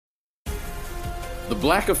The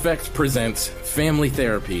Black Effect presents Family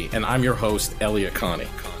Therapy, and I'm your host, Elliot Connie.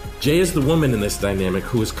 Jay is the woman in this dynamic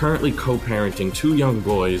who is currently co-parenting 2 young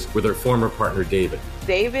boys with her former partner, David.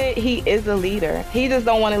 David, he is a leader. He just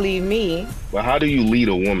don't want to leave me. But how do you lead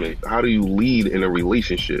a woman? How do you lead in a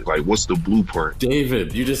relationship? Like, what's the blueprint?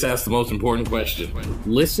 David, you just asked the most important question.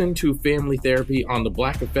 Listen to Family Therapy on the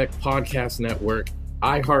Black Effect Podcast Network,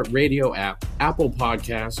 iHeartRadio app, Apple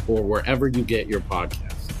Podcasts, or wherever you get your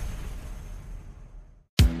podcasts.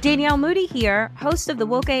 Danielle Moody here, host of the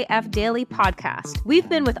Woke AF Daily podcast. We've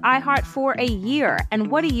been with iHeart for a year, and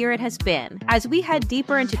what a year it has been. As we head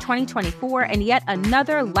deeper into 2024 and yet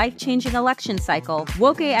another life-changing election cycle,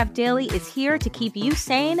 Woke AF Daily is here to keep you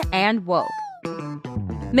sane and woke.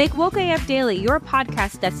 Make Woke AF Daily your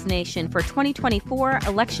podcast destination for 2024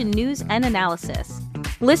 election news and analysis.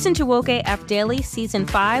 Listen to Woke AF Daily Season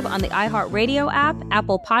 5 on the iHeartRadio app,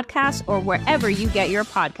 Apple Podcasts, or wherever you get your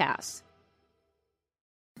podcasts.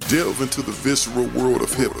 Delve into the visceral world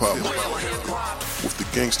of hip-hop with the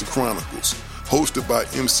Gangster Chronicles, hosted by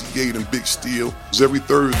MC Gate and Big Steel. Every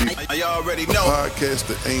Thursday, a podcast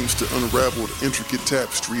that aims to unravel the intricate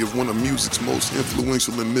tapestry of one of music's most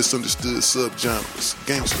influential and misunderstood subgenres,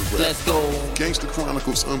 gangster rap. Let's go. Gangster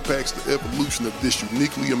Chronicles unpacks the evolution of this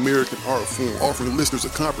uniquely American art form, offering listeners a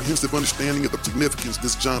comprehensive understanding of the significance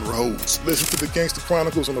this genre holds. Listen to the Gangster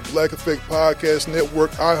Chronicles on the Black Effect Podcast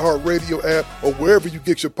Network, iHeartRadio app, or wherever you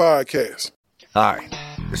get your podcasts. Hi,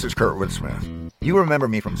 this is Kurtwood Smith. You remember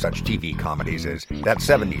me from such TV comedies as That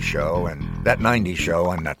 70s Show and That 90s Show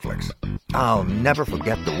on Netflix. I'll never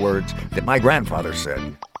forget the words that my grandfather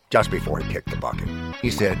said just before he kicked the bucket. He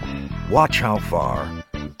said, "Watch how far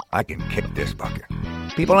I can kick this bucket."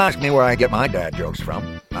 People ask me where I get my dad jokes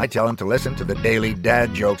from. I tell them to listen to the Daily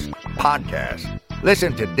Dad Jokes podcast.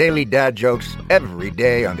 Listen to Daily Dad Jokes every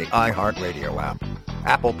day on the iHeartRadio app,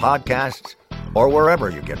 Apple Podcasts, or wherever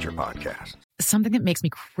you get your podcasts. Something that makes me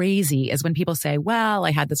crazy is when people say, well,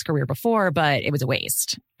 I had this career before, but it was a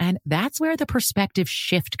waste. And that's where the perspective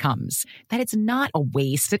shift comes, that it's not a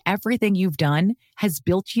waste, that everything you've done has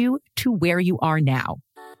built you to where you are now.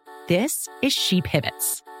 This is She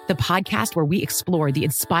Pivots, the podcast where we explore the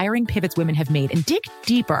inspiring pivots women have made and dig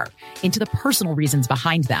deeper into the personal reasons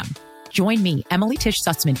behind them. Join me, Emily Tish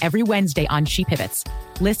Sussman, every Wednesday on She Pivots.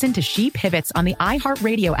 Listen to She Pivots on the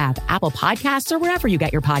iHeartRadio app, Apple Podcasts, or wherever you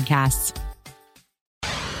get your podcasts.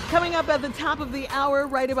 Coming up at the top of the hour,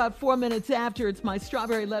 right about 4 minutes after, it's my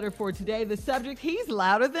strawberry letter for today. The subject, he's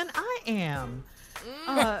louder than I am.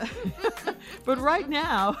 But right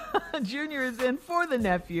now, Junior is in for the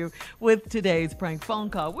nephew with today's prank phone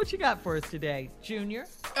call. What you got for us today, Junior?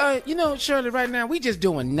 Shirley, right now, we just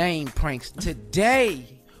doing name pranks. Today,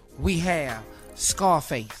 we have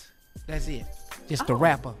Scarface. That's it. Just the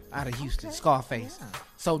rapper out of Houston, Scarface. Yeah.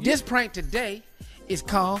 So this prank today is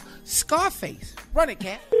called Scarface. Run it,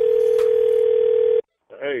 cat.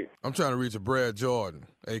 Hey. I'm trying to reach a Brad Jordan,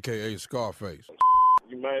 a.k.a. Scarface.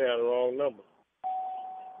 You might have the wrong number.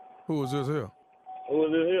 Who is this here? Who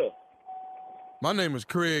is this here? My name is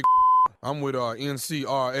Craig. I'm with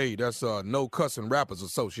NCRA. That's No Cussing Rappers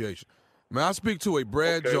Association. May I speak to a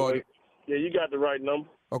Brad Jordan? Wait. Yeah, you got the right number.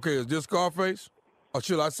 Okay, is this Scarface? Or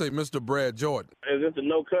should I say Mr. Brad Jordan? Is this the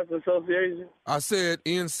No Cussing Association? I said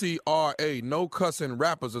NCRA, No Cussing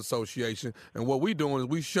Rappers Association, and what we doing is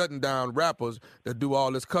we shutting down rappers that do all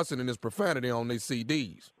this cussing and this profanity on their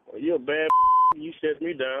CDs. Well, you're a bad you shut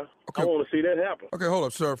me down. Okay. I want to see that happen. Okay, hold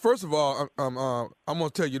up, sir. First of all, I'm going to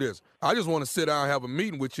tell you this. I just want to sit down and have a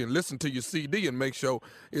meeting with you and listen to your CD and make sure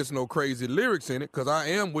it's no crazy lyrics in it, because I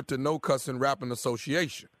am with the No Cussing Rapping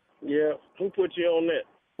Association. Yeah, who put you on that?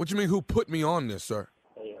 What you mean, who put me on this, sir?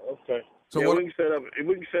 Yeah, okay. So yeah, what, we can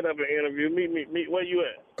set up an interview. Meet. Where you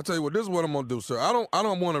at? I tell you what, this is what I'm gonna do, sir. I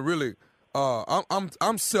don't want to really.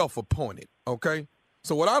 I'm self-appointed, okay.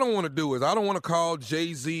 So what I don't want to do is I don't want to call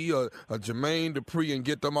Jay-Z or Jermaine Dupri and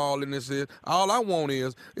get them all in this. All I want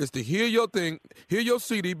is to hear your thing, hear your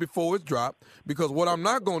CD before it's dropped. Because what I'm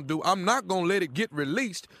not gonna do, I'm not gonna let it get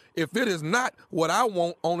released if it is not what I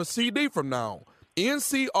want on a CD from now on.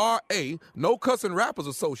 NCRA, No Cussing Rappers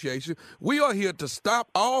Association, we are here to stop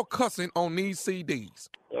all cussing on these CDs.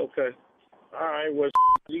 Okay. All right, well,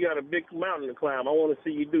 you got a big mountain to climb. I want to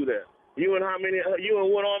see you do that. You and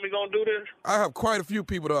what army gonna do this? I have quite a few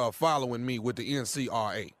people that are following me with the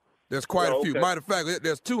NCRA. There's quite a few. Matter of fact,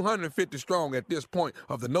 there's 250 strong at this point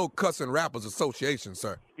of the No Cussing Rappers Association,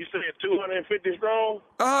 sir. You said 250 strong?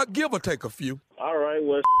 Give or take a few. All right,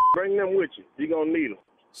 well, bring them with you. You're gonna need them.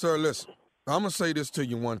 Sir, listen. I'm going to say this to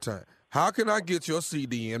you one time. How can I get your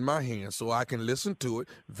CD in my hand so I can listen to it,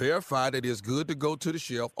 verify that it's good to go to the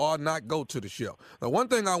shelf or not go to the shelf? Now, one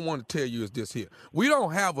thing I want to tell you is this here. We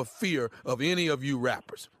don't have a fear of any of you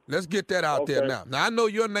rappers. Let's get that out there now. Now, I know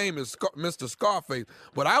your name is Mr. Scarface,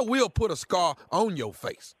 but I will put a scar on your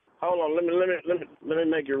face. Hold on, let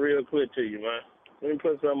me make it real clear to you, man. Let me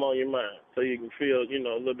put something on your mind so you can feel, a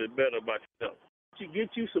little bit better about yourself. Get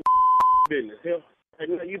you some business, here. Hey,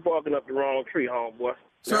 you barking up the wrong tree, homeboy.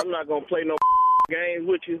 Sir, I'm not gonna play no games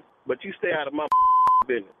with you, but you stay out of my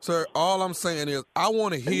business. Sir, all I'm saying is I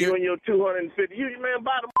want to hear. You and your 250, man,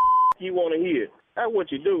 buy the you want to hear. That's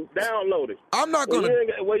what you do. Download it. I'm not gonna.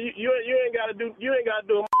 You ain't gotta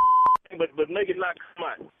do a but make it not come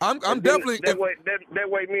out. I'm definitely that way.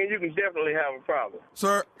 Me and you can definitely have a problem.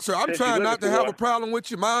 Sir, I'm trying not to have a problem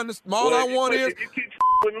with you. All I want is. If you keep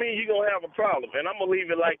with me, you're going to have a problem. And I'm going to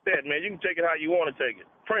leave it like that, man. You can take it how you want to take it.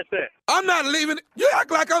 Press that. I'm not leaving it. You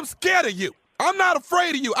act like I'm scared of you. I'm not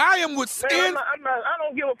afraid of you. I am with man, I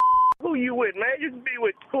don't give a who you with, man. You can be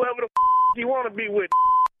with whoever the you want to be with.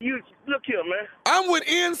 You look here, man. I'm with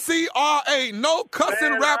NCRA, No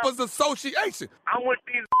Cussing Rappers Association. I'm with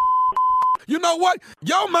these. You know what?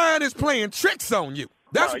 Your mind is playing tricks on you.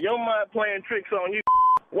 Your mind playing tricks on you.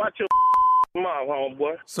 Watch your mouth,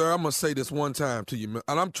 homeboy. Sir, I'm going to say this one time to you,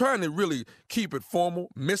 and I'm trying to really keep it formal.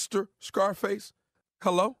 Mr. Scarface,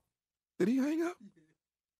 hello? Did he hang up?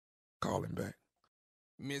 Call him back.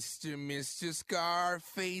 Mr.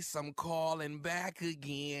 Scarface, I'm calling back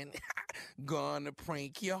again. Gonna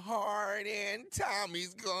prank you hard and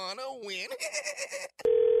Tommy's gonna win.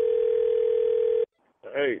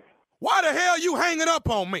 Hey. Why the hell you hanging up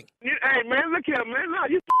on me? Hey, man, look here, man. No,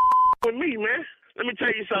 you with me, man. Let me tell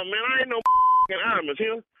you something, man. I ain't no Amish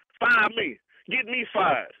here. Fire me. Get me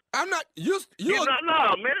fired. I'm not. No,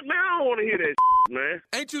 man. I don't want to hear that, man.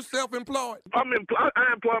 Ain't you self-employed? I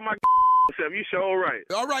employ my self. You sure right.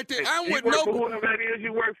 All right, then. I'm with no. Whoever that is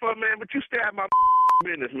you work for, man. But you stay out my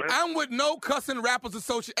business, man. I'm with No Cussing Rappers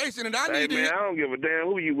Association, and I need to. Man, I don't give a damn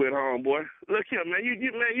who you with, homeboy. Look here, man.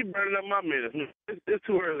 You burning up my business. It's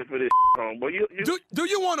too early for this, homeboy. Do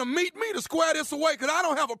you want to meet me to square this away? Because I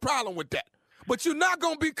don't have a problem with that. But you're not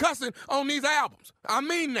going to be cussing on these albums. I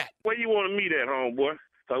mean that. Where you want to meet at, homeboy?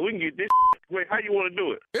 So we can get this. Wait, how you want to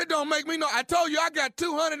do it? It don't make me know. I told you I got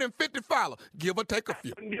 250 followers. Give or take a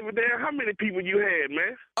few. I don't give a damn how many people you had,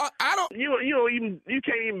 man. I don't. You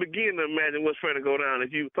can't even begin to imagine what's going to go down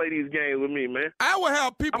if you play these games with me, man. I will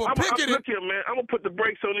have people picking it. Look here, man. I'm gonna put the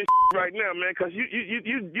brakes on this right now, man, because you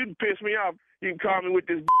piss me off. You can call me with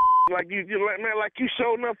this like you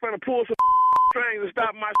showed up trying to pull some strings and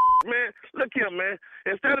stop my man. Look here, man.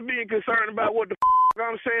 Instead of being concerned about what the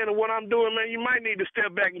I'm saying and what I'm doing, man, you might need to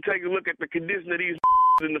step back and take a look at the condition of these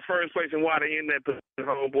in the first place and why they in that position,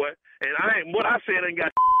 homeboy. And what I said ain't got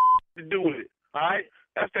to do with it. All right?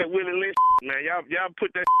 That's that Willie Lynch, man. Y'all put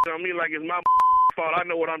that on me like it's my fault. I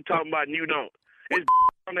know what I'm talking about and you don't. It's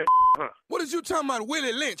on that, huh? What is you talking about,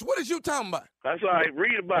 Willie Lynch? What is you talking about? That's all right.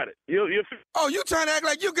 Read about it. You trying to act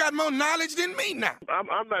like you got more knowledge than me now. I'm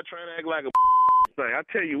not trying to act like a thing. I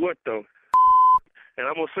tell you what, though. And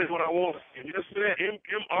I'm going to say what I want. Just that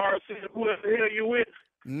MRC, whoever the hell you with,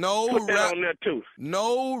 put that on there, too.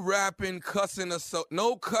 No rapping, cussing,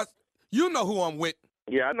 no cuss. You know who I'm with.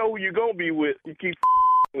 Yeah, I know who you're going to be with. You keep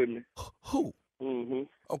with me. Who? Mm-hmm.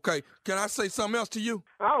 Okay, can I say something else to you?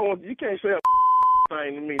 You can't say a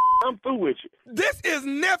thing to me. I'm through with you. This is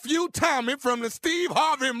Nephew Tommy from the Steve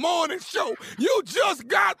Harvey Morning Show. You just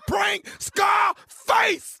got pranked,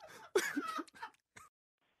 Scarface.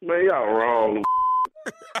 Man, y'all wrong.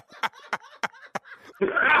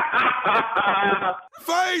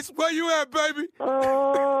 Face, where you at, baby?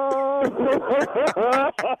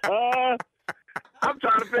 I'm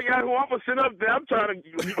trying to figure out who I'm going to sit up there. I'm trying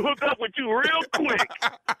to hook up with you real quick.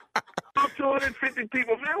 250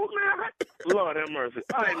 people, man. Lord have mercy.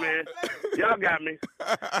 All right, man. Y'all got me.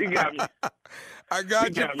 You got me. I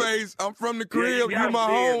got your face. I'm from the crib. Yeah, you my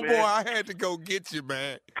homeboy. man. I had to go get you,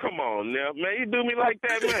 man. Come on now, man. You do me like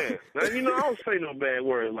that, man. Now, I don't say no bad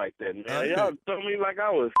words like that, man. Y'all told me like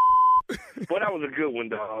I was. Boy, that was a good one,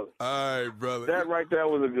 dog. All right, brother. That right there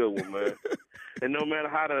was a good one, man. And no matter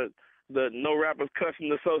how the No Rappers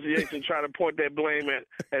Cussing Association try to point that blame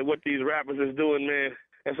at what these rappers is doing, man,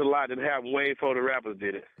 that's a lot that happened way before the rappers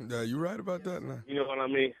did it. Yeah, you right about that now. You know what I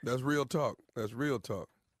mean? That's real talk. That's real talk.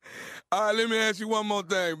 All right, let me ask you one more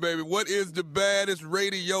thing, baby. What is the baddest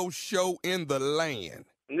radio show in the land?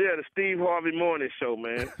 Yeah, the Steve Harvey Morning Show,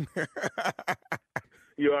 man.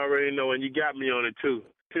 You already know, and you got me on it, too.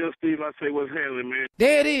 Tell Steve I say what's happening, man.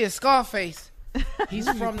 There it is, Scarface. He's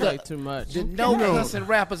from too much. the No Cussing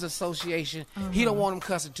Rappers Association. He don't want him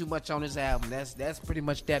cussing too much on his album. That's pretty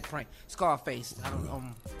much that prank. Scarface. I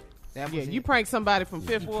don't that was you pranked somebody from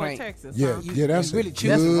Fifth Ward, Texas. Yeah, huh? That's really a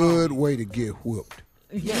good way to get whooped.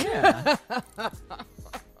 Yeah.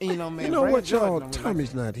 You know, man. You know what, y'all? Jordan,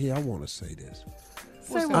 Tommy's not here. I want to say this.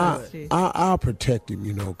 Say what? I'll protect him,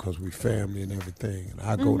 because we family and everything. And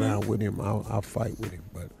I go down with him. I'll fight with him.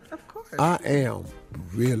 But of course, I am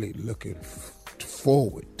really looking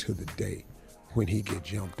forward to the day when he get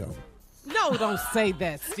jumped on. No, don't say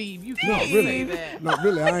that, Steve. You No, can't really. say that. No,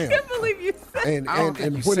 really, I am. can't believe you said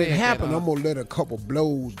And when it happens, I'm gonna let a couple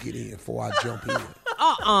blows get in before I jump in.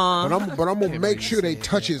 But I'm gonna make sure they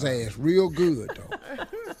touch his ass real good though.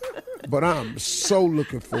 But I'm so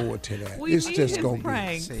looking forward to that. We It's need just his gonna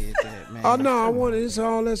prank. Said that, man. be. Oh no, I want it. It's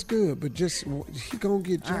all that's good, but just he gonna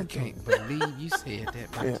get I jumped on. can't believe you said that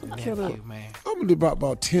about your nephew, man. I'm gonna do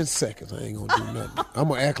about 10 seconds. I ain't gonna do nothing. I'm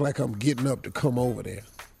gonna act like I'm getting up to come over there.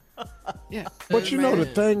 Yeah. But you know the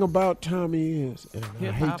thing about Tommy is, and I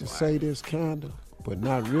Hip-hop hate to say this kinda, but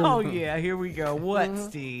not really. Oh yeah, here we go. What,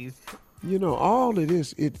 Steve? All of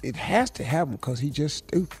this, it has to happen because he just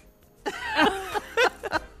stupid.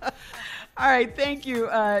 All right, thank you,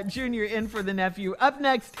 Junior, in for the nephew. Up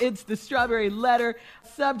next, it's the Strawberry Letter.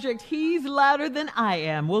 Subject, he's louder than I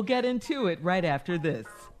am. We'll get into it right after this.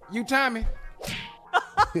 You, Tommy.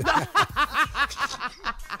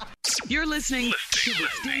 You're listening to the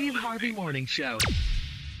Steve Harvey Morning Show.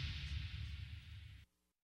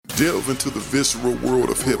 Delve into the visceral world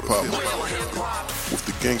of hip-hop with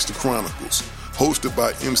the Gangster Chronicles, hosted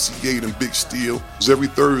by MC8 and Big Steel. Every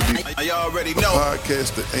Thursday, a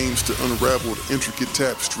podcast that aims to unravel the intricate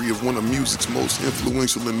tapestry of one of music's most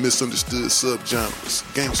influential and misunderstood subgenres,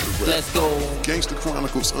 gangster rap. Let's go. Gangster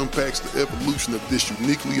Chronicles unpacks the evolution of this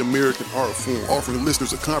uniquely American art form, offering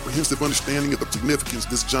listeners a comprehensive understanding of the significance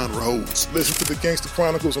this genre holds. Listen to the Gangster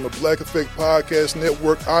Chronicles on the Black Effect Podcast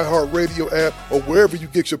Network, iHeartRadio app, or wherever you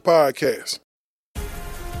get your podcasts.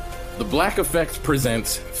 The Black Effect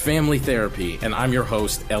presents Family Therapy, and I'm your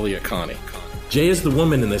host, Elliot Connie. Jay is the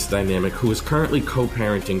woman in this dynamic who is currently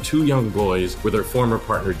co-parenting 2 young boys with her former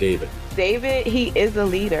partner, David. David, he is a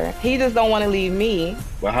leader. He just don't want to leave me.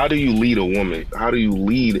 But how do you lead a woman? How do you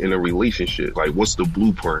lead in a relationship? Like, what's the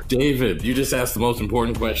blueprint? David, you just asked the most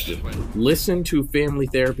important question. Listen to Family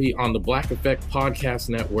Therapy on the Black Effect Podcast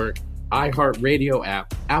Network, iHeartRadio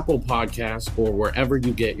app, Apple Podcasts, or wherever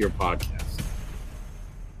you get your podcasts.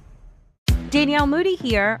 Danielle Moody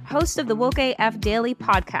here, host of the Woke AF Daily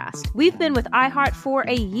podcast. We've been with iHeart for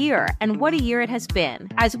a year, and what a year it has been.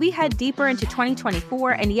 As we head deeper into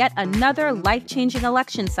 2024 and yet another life-changing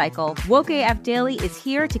election cycle, Woke AF Daily is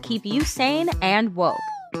here to keep you sane and woke.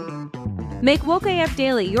 Make Woke AF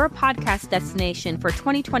Daily your podcast destination for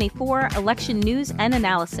 2024 election news and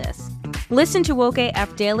analysis. Listen to Woke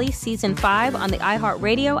AF Daily Season 5 on the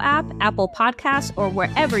iHeartRadio app, Apple Podcasts, or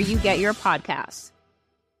wherever you get your podcasts.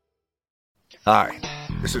 Hi,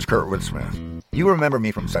 this is Kurtwood Smith. You remember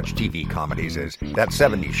me from such TV comedies as That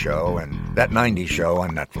 70s Show and That 90s Show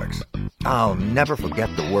on Netflix. I'll never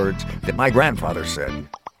forget the words that my grandfather said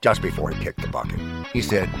just before he kicked the bucket. He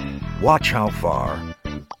said, "Watch how far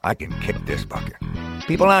I can kick this bucket."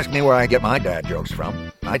 People ask me where I get my dad jokes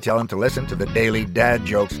from. I tell them to listen to the Daily Dad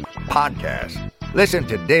Jokes podcast. Listen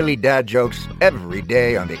to Daily Dad Jokes every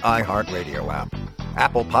day on the iHeartRadio app,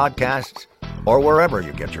 Apple Podcasts, or wherever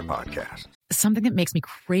you get your podcasts. Something that makes me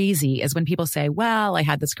crazy is when people say, well, I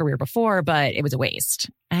had this career before, but it was a waste.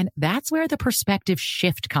 And that's where the perspective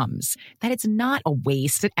shift comes, that it's not a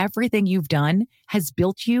waste, that everything you've done has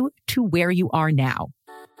built you to where you are now.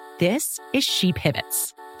 This is She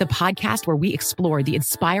Pivots, the podcast where we explore the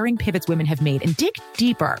inspiring pivots women have made and dig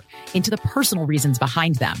deeper into the personal reasons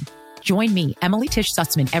behind them. Join me, Emily Tish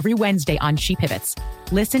Sussman, every Wednesday on She Pivots.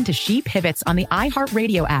 Listen to She Pivots on the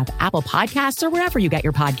iHeartRadio app, Apple Podcasts, or wherever you get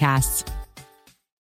your podcasts.